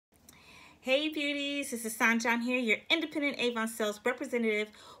Hey beauties, this is Sanjan here, your independent Avon sales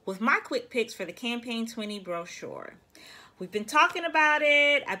representative with my quick picks for the Campaign 20 brochure. We've been talking about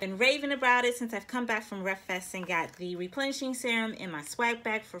it, I've been raving about it since I've come back from RefFest and got the replenishing serum in my swag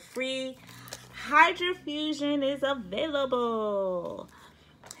bag for free. Hydrofusion is available.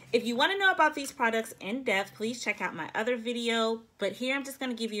 If you want to know about these products in depth, please check out my other video, but here I'm just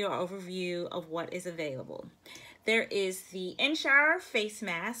going to give you an overview of what is available. There is the In-Shower Face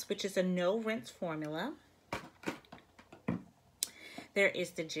Mask, which is a no-rinse formula. There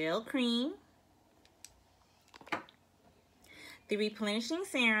is the Gel Cream, the Replenishing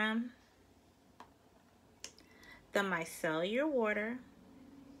Serum, the Micellar Water,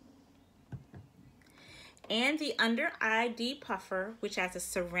 and the Under Eye Depuffer, which has a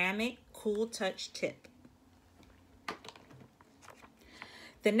ceramic cool touch tip.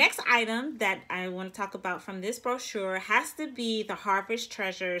 The next item that I want to talk about from this brochure has to be the Harvest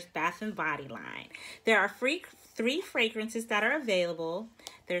Treasures Bath and Body line. There are three fragrances that are available.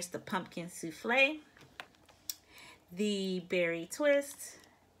 There's the Pumpkin Souffle, the Berry Twist,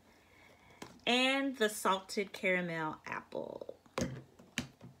 and the Salted Caramel Apple.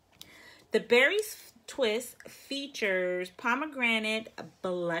 The Berry Twist features pomegranate,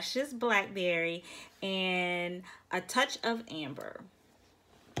 luscious blackberry, and a touch of amber.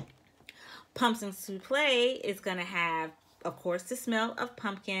 Pumpkin Souffle is going to have, of course, the smell of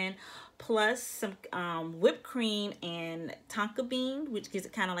pumpkin, plus some whipped cream and tonka bean, which gives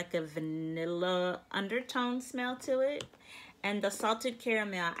it kind of like a vanilla undertone smell to it. And the Salted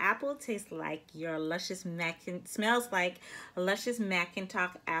Caramel Apple tastes like your luscious smells like a luscious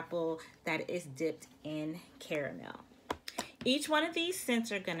Macintosh apple that is dipped in caramel. Each one of these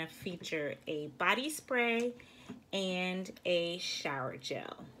scents are going to feature a body spray and a shower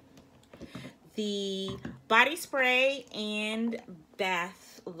gel. The body spray and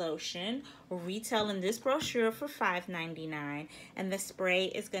bath lotion will retail in this brochure for $5.99, and the spray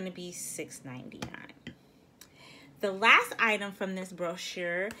is going to be $6.99. The last item from this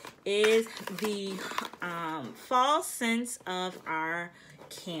brochure is the fall scents of our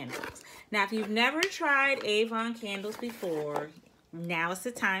candles. Now, if you've never tried Avon candles before, now is the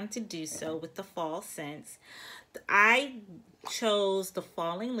time to do so with the fall scents. I chose the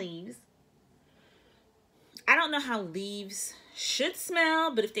Falling Leaves. I don't know how leaves should smell,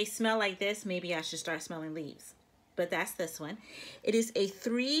 but if they smell like this, maybe I should start smelling leaves. But that's this one. It is a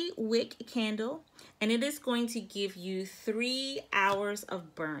 3-wick candle, and it is going to give you 3 hours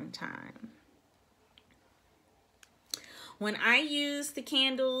of burn time. When I use the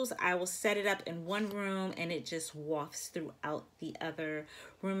candles, I will set it up in one room and it just wafts throughout the other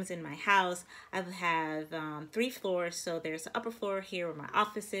rooms in my house. I have 3 floors, so there's the upper floor here where my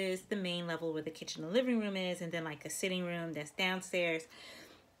office is, the main level where the kitchen and living room is, and then like a sitting room that's downstairs.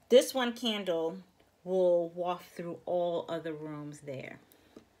 This one candle will waft through all other rooms there.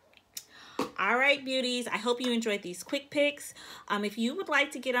 All right, beauties, I hope you enjoyed these quick picks. If you would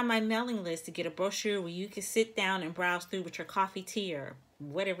like to get on my mailing list to get a brochure where you can sit down and browse through with your coffee, tea, or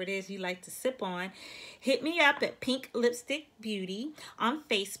whatever it is you like to sip on, hit me up at Pink Lipstick Beauty on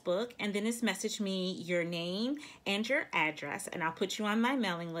Facebook, and then just message me your name and your address, and I'll put you on my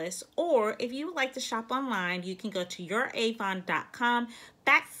mailing list. Or if you would like to shop online, you can go to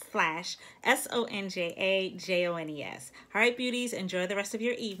youravon.com/SONJAJONES. All right, beauties, enjoy the rest of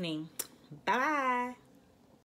your evening. Bye-bye.